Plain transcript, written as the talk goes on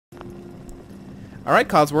Alright,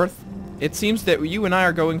 Codsworth. It seems that you and I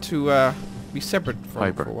are going to be separate for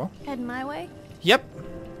a while. Heading my way? Yep.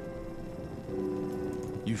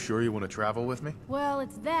 You sure you want to travel with me? Well,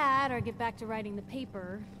 it's that, or get back to writing the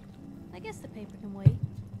paper. I guess the paper can wait.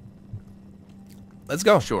 Let's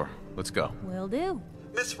go. Sure, let's go. Will do.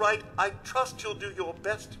 Miss Wright, I trust you'll do your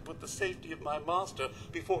best to put the safety of my master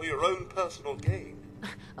before your own personal gain.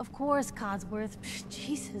 Of course, Codsworth.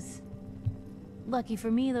 Jesus. Lucky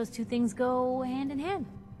for me, those two things go hand in hand.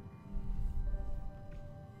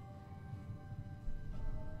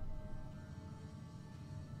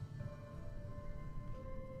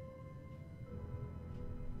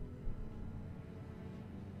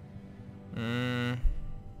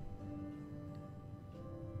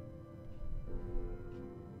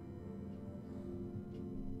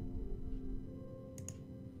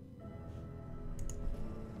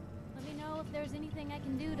 Let me know if there's anything I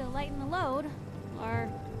can do to lighten the load. Or,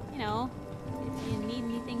 you know, if you need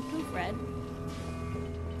anything proofread.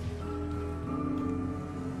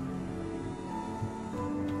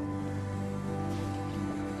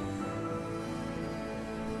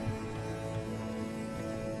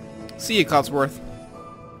 See you, Codsworth.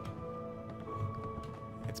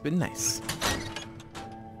 It's been nice.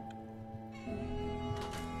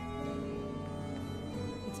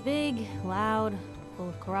 It's big, loud, full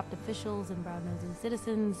of corrupt officials and brown-nosed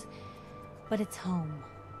citizens, but it's home.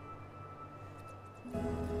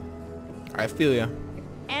 I feel ya.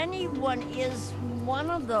 Anyone is one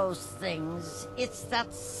of those things, it's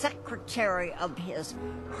that secretary of his,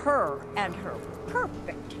 her and her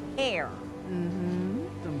perfect hair.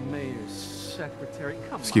 The mayor's secretary.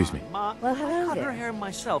 Come Excuse on, me. Ma. Well, hello I cut there. her hair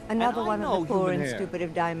myself. Another and one I of know the poor human and hair. stupid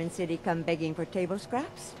of Diamond City come begging for table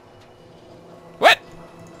scraps? What?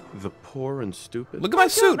 The poor and stupid? Look at my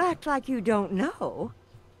suit. Don't act like you don't know.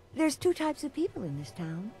 There's two types of people in this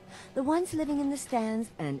town. The ones living in the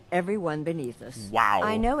stands and everyone beneath us. Wow.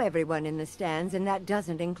 I know everyone in the stands, and that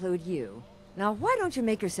doesn't include you. Now, why don't you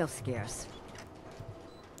make yourself scarce?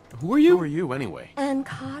 Who are you? Who are you, anyway? Anne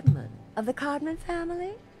Codman, of the Codman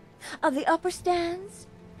family? Of the upper stands?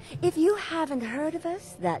 If you haven't heard of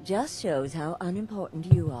us, that just shows how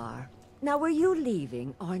unimportant you are. Now, were you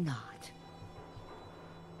leaving or not?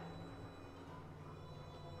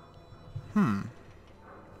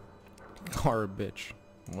 Or a bitch.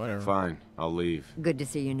 Whatever. Fine, I'll leave. Good to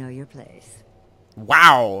see you know your place.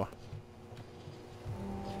 Wow.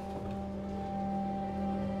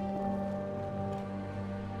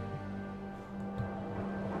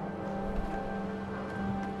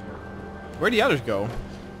 Where'd the others go?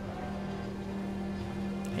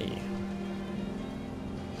 Hey.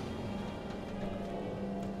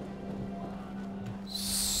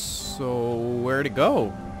 So, where'd it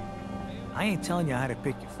go? I ain't telling you how to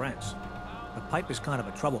pick your friends. The pipe is kind of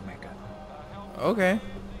a troublemaker. Okay.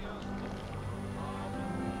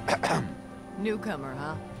 Newcomer,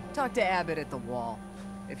 huh? Talk to Abbott at the wall,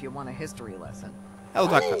 if you want a history lesson. Hello,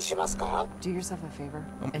 Doctor. Do yourself a favor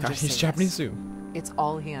Oh my and god, just he's say Japanese yes. too. It's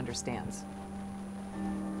all he understands.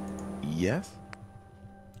 Yes?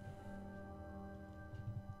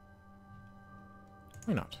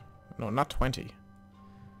 Why not? No, not 20.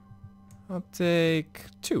 I'll take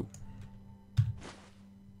 2.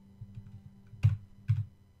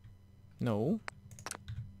 No.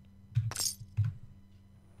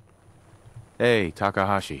 Hey,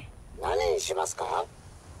 Takahashi.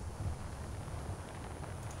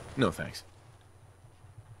 No thanks.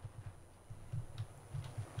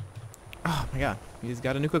 Oh my god, he's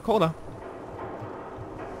got a Nuka-Cola.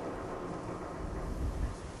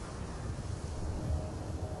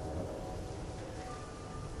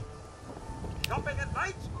 Shopping at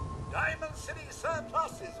night? Diamond City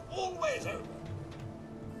Surplus is always open.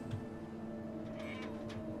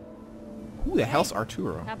 Who the hell's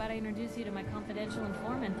Arturo? How about I introduce you to my confidential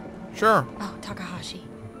informant? Sure. Oh, Takahashi,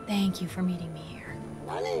 thank you for meeting me here.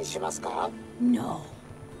 No.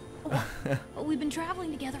 Oh, we've been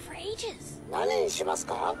traveling together for ages.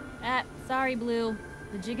 Sorry, Blue.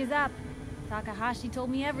 The jig is up. Takahashi told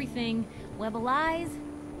me everything. Web of lies?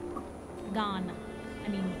 Gone. I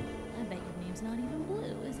mean, I bet your name's not even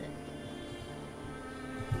Blue, is it?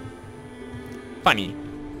 Funny.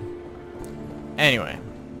 Anyway.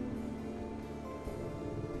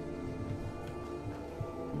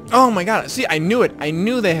 Oh my god, see, I knew it. I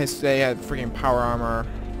knew they had freaking power armor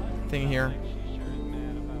thing here.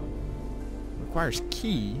 Requires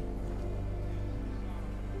key.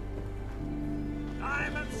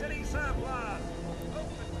 Diamond City Surplus. Open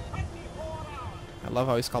 24 hours. I love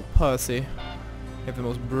how he's called Percy. They have the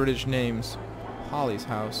most British names. Holly's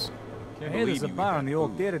house. Hey, there's a bar in the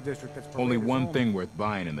old theater district that's Only paraded one home. thing worth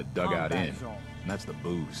buying in the Dugout Combat Inn, zone. and that's the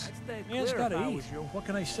booze. Man's gotta eat. What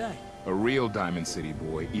can I say? A real Diamond City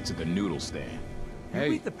boy eats at the noodle stand. You Hey,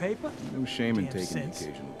 read the paper? no shame in Damn taking the sense.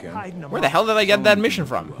 occasional count. Hiding 'em Where the up. hell did I get that Someone mission can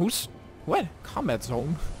from? do it. Who's... What? Combat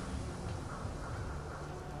zone?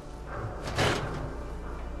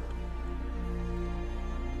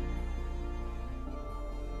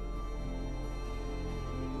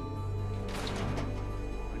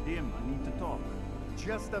 Vadim, I need to talk.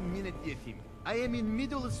 Just a minute, Yefim. I am in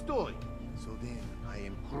middle of story. So then, I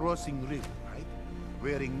am crossing river, right?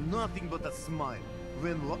 Wearing nothing but a smile.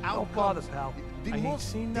 When out Don't bother, comes pal. the I ain't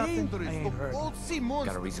most seen nothing, dangerous I ain't of heard all nothing. sea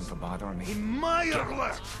monsters. Got a reason for bothering me? In my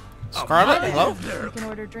land. Scarlet? Hello? You can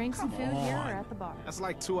order drinks and food here or at the bar. That's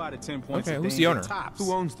like 2 out of 10 points. Okay, a who's day the in owner? Tops.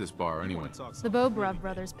 Who owns this bar anyway? The Bobrov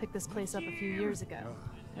brothers picked this place up a few years ago.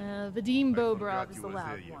 Vadim Bobrov is the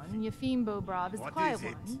loud one, Yefim Bobrov is the quiet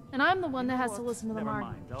one, and I'm the one that has to listen to them Never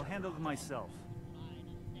argue. mind, I'll handle it myself.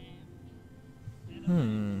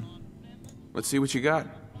 Let's see what you got.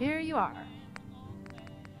 Here you are.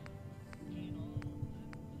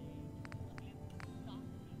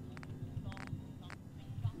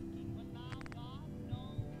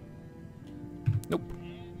 Nope.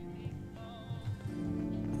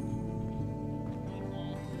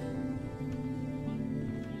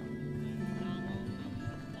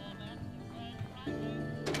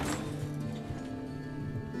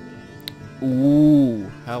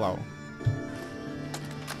 Ooh, hello.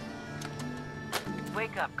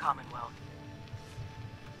 Wake up, Commonwealth.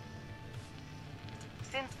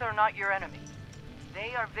 Since they're not your enemy,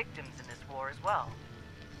 they are victims in this war as well.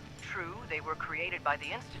 True, they were created by the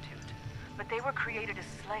Institute, but they were created as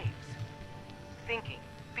slaves. Thinking,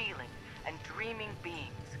 feeling, and dreaming beings,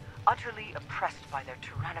 utterly oppressed by their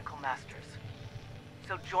tyrannical masters.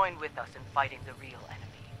 So join with us in fighting the real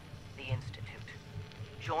enemy, the Institute.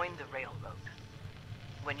 Join the Railroad.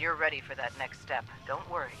 When you're ready for that next step, don't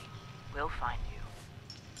worry. We'll find you.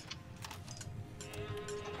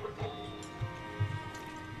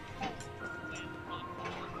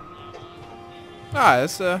 Ah,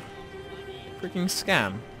 it's a freaking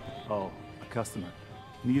scam. Oh, a customer.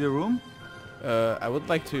 Need a room? I would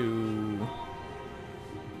like to...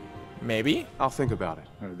 Maybe? I'll think about it.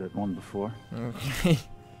 Heard that one before. Okay.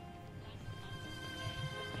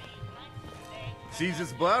 See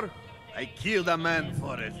this bar? I killed a man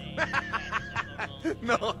for it.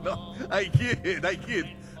 No, I kid.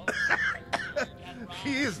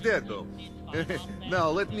 He is dead, though. Now,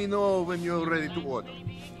 let me know when you're ready to order.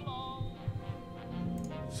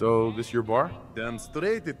 So, this your bar? Damn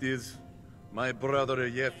straight it is. My brother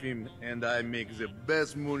Yefim and I make the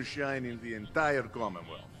best moonshine in the entire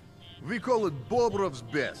Commonwealth. We call it Bobrov's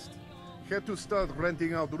Best. Had to start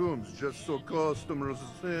renting out rooms just so customers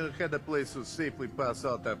had a place to safely pass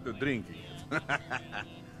out after drinking it.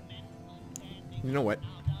 You know what?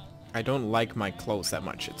 I don't like my clothes that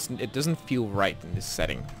much. It doesn't feel right in this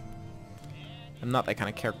setting. I'm not that kind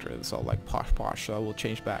of character that's all like posh, so I will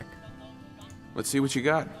change back. Let's see what you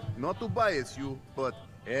got. Not to bias you, but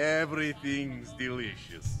everything's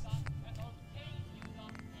delicious.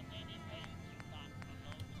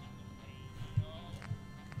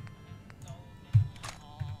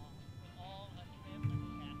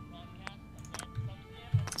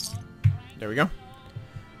 There we go.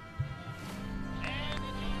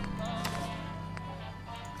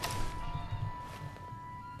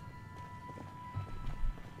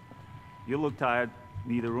 You look tired.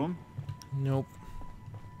 Need a room? Nope.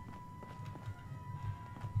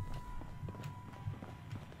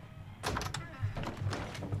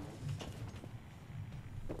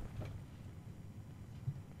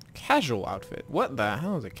 Casual outfit. What the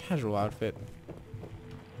hell is a casual outfit?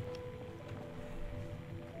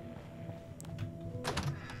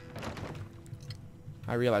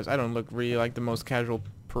 I realize I don't look really like the most casual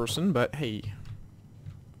person, but hey.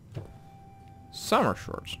 Summer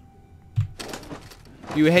shorts.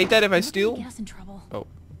 You hate that if I steal? Get us in trouble. Oh,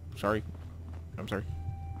 sorry. I'm sorry.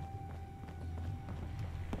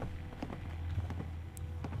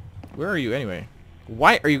 Where are you anyway?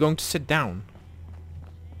 Why are you going to sit down?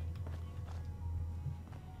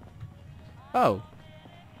 Oh.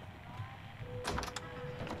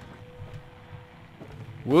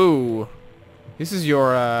 Woo. This is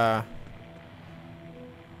your,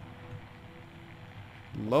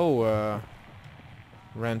 low,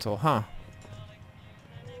 rental, huh?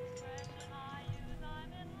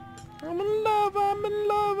 I'm in love, I'm in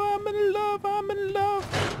love, I'm in love, I'm in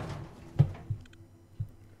love.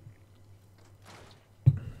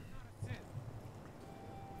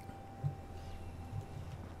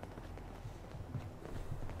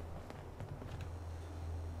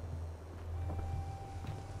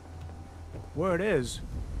 Word is,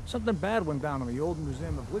 something bad went down in the old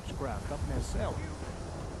Museum of Witchcraft up near Salem.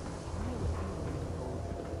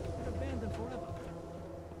 Abandoned forever.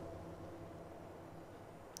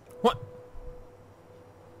 What?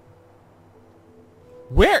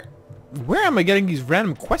 Where am I getting these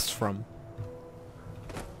random quests from?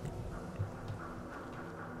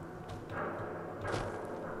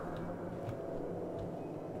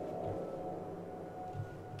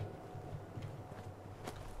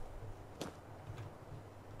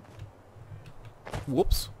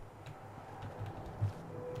 Whoops.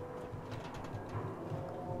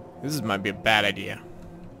 This might be a bad idea.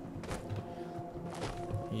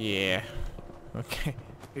 Yeah. Okay.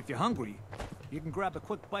 If you're hungry, you can grab a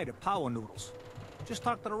quick bite of power noodles. Just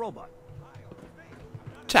talk to the robot.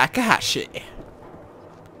 Takahashi.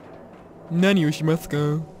 Nani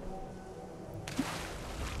yoshimasu.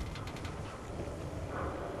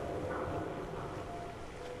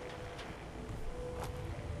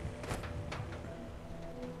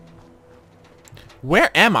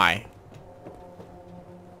 Where am I?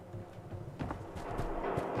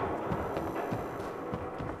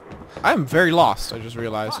 I'm very lost, I just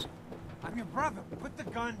realized. I'm your brother. Put the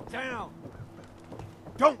gun down.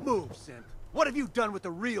 Don't move, Synth. What have you done with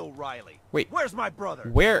the real Riley? Wait. Where's my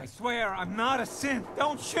brother? Where? I swear I'm not a synth.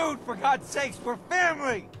 Don't shoot, for God's sakes. We're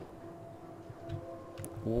family.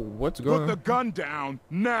 What's going on? Put the gun down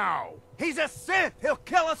now. He's a synth. He'll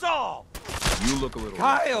kill us all. You look a little...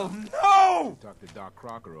 Kyle, no! Talk to Doc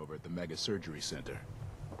Crocker over at the Mega Surgery Center.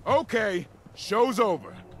 Okay, show's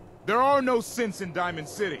over. There are no synths in Diamond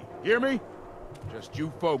City. Hear me? Just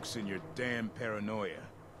you folks and your damn paranoia.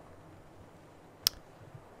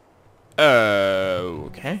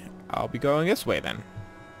 Okay. I'll be going this way then.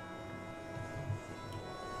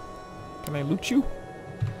 Can I loot you?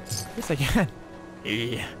 Yes, I can.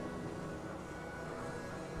 Yeah.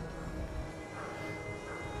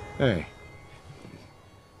 Hey.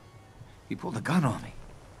 He pulled a gun on me.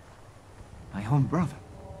 My own brother.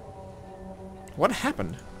 What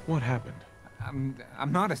happened? What happened? I'm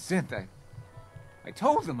not a synth. I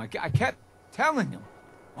told him. I kept telling him.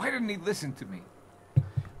 Why didn't he listen to me?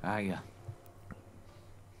 I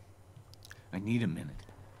need a minute.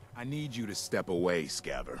 I need you to step away,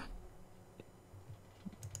 Scabber.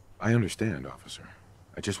 I understand, officer.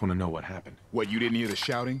 I just want to know what happened. What, you didn't hear the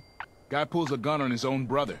shouting? Guy pulls a gun on his own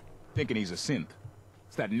brother, thinking he's a synth.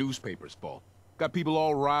 It's that newspaper's fault. Got people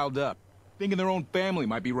all riled up, thinking their own family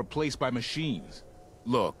might be replaced by machines.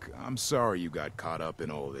 Look, I'm sorry you got caught up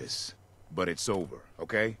in all this, but it's over,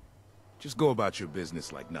 okay? Just go about your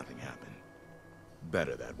business like nothing happened.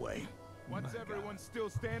 Better that way. What's everyone still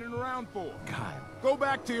standing around for? God. Go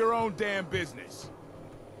back to your own damn business.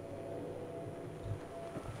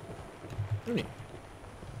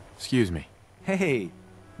 Excuse me. Hey,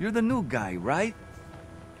 you're the new guy, right?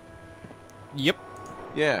 Yep.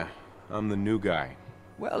 Yeah, I'm the new guy.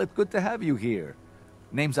 Well, it's good to have you here.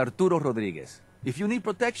 Name's Arturo Rodriguez. If you need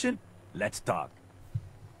protection, let's talk.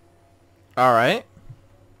 Alright.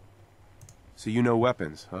 So you know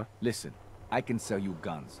weapons, huh? Listen, I can sell you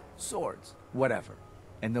guns, swords, whatever.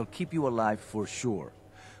 And they'll keep you alive for sure.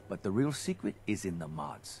 But the real secret is in the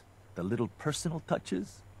mods. The little personal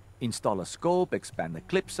touches. Install a scope, expand the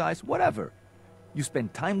clip size, whatever. You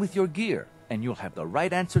spend time with your gear, and you'll have the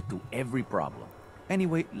right answer to every problem.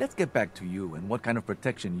 Anyway, let's get back to you and what kind of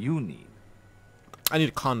protection you need. I need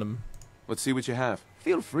a condom. Let's see what you have.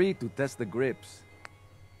 Feel free to test the grips.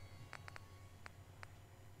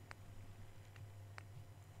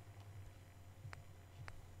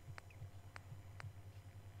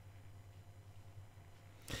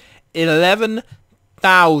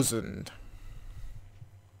 $11,000.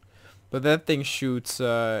 But that thing shoots,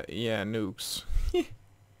 yeah, nukes.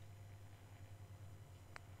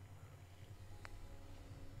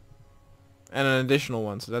 And an additional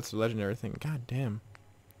one, so that's a legendary thing. God damn.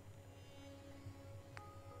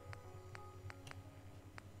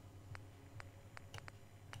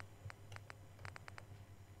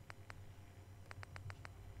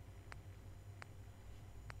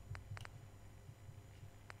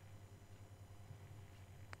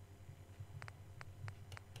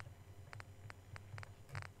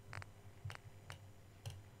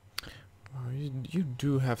 You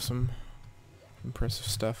do have some impressive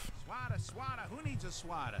stuff. Swatter, who needs a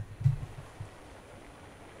swatter?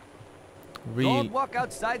 Don't walk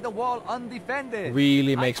outside the wall undefended.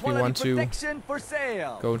 Really makes me want to protection for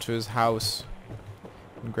sale. go to his house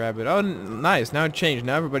and grab it. Oh, nice. Now it changed.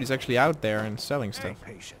 Now everybody's actually out there and selling stuff.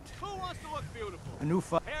 Patient. Who wants to look beautiful? A new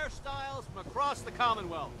hairstyles from across the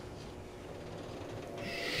Commonwealth.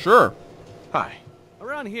 Sure. Hi.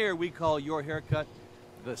 Around here, we call your haircut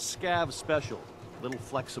The Scav Special. Little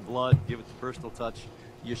flecks of blood, give it the personal touch.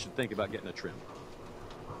 You should think about getting a trim.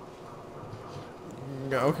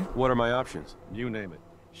 Okay. What are my options? You name it.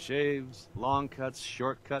 Shaves, long cuts,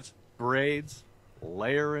 short cuts, braids,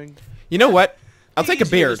 layering. You know what? I'll take a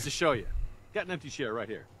Easy beard. just to show you. Got an empty chair right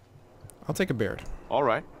here. I'll take a beard. All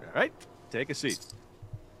right. All right. Take a seat.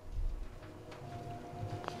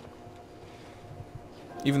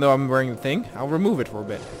 Even though I'm wearing the thing, I'll remove it for a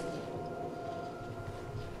bit.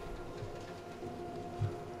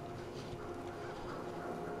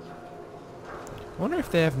 I wonder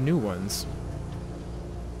if they have new ones.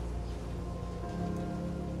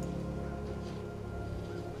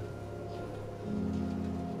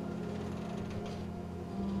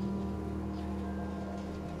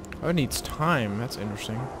 Oh, it needs time. That's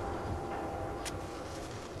interesting.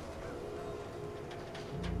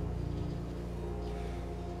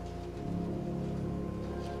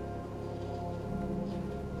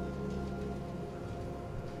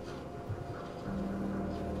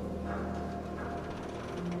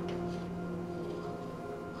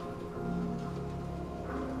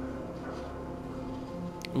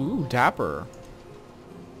 Ooh, dapper.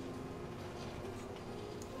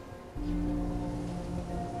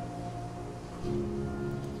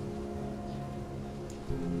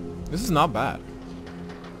 This is not bad.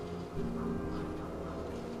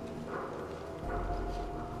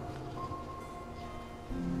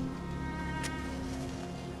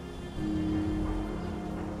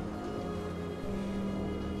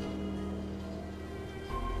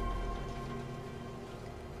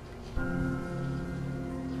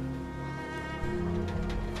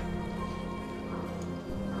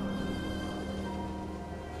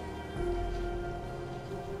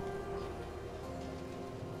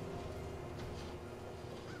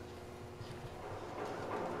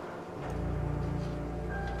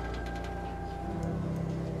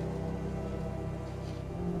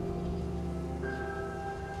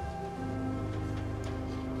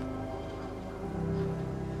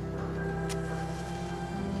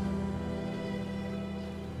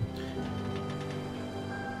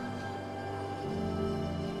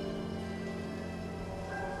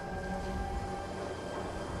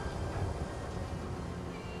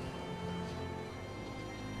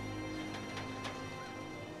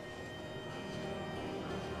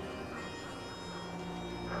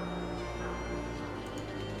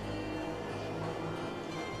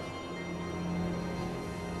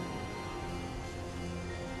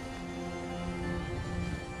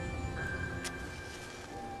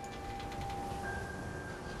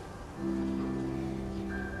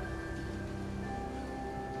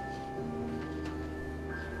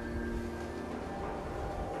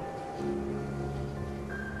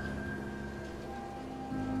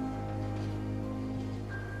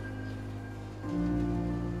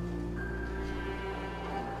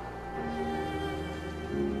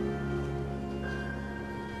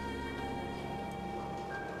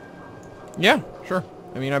 Yeah, sure.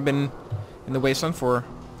 I mean, I've been in the wasteland for...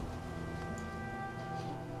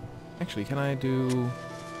 Actually, can I do...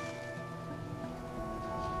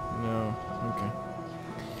 No. Okay.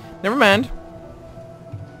 Never mind.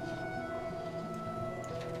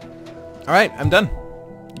 Alright, I'm done.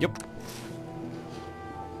 Yep.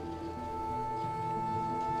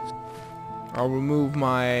 I'll remove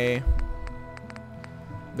my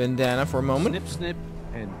bandana for a moment. Snip, snip,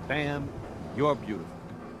 and bam, you're beautiful.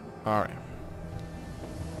 Alright.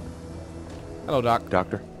 Hello, Doc.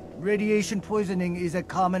 Doctor? Radiation poisoning is a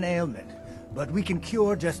common ailment, but we can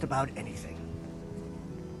cure just about anything.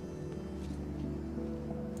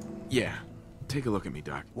 Yeah. Take a look at me,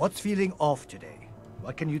 Doc. What's feeling off today?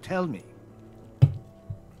 What can you tell me?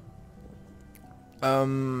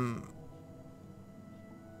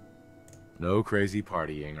 No crazy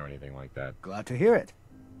partying or anything like that. Glad to hear it.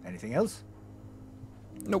 Anything else?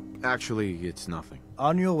 Nope. Actually, it's nothing.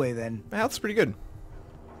 On your way, then. My health's pretty good.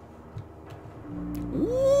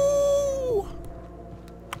 Ooh!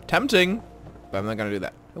 Tempting, but I'm not gonna do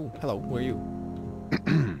that. Oh, hello. Where are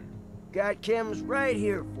you? Got chems right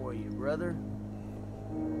here for you, brother.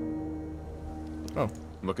 Oh.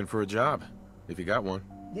 Looking for a job, if you got one.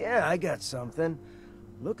 Yeah, I got something.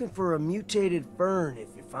 Looking for a mutated fern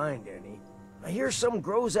if you find any. I hear some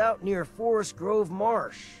grows out near Forest Grove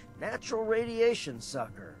Marsh. Natural radiation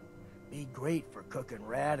sucker. Be great for cooking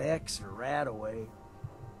Rad X or Rad Away.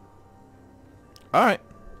 Alright.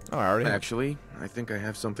 Oh, I already have. Actually, I think I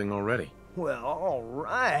have something already. Well, all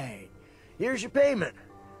right. Here's your payment.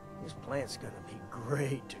 This plant's gonna be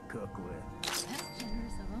great to cook with.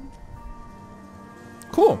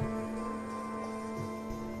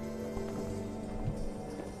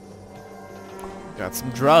 Got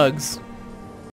some drugs.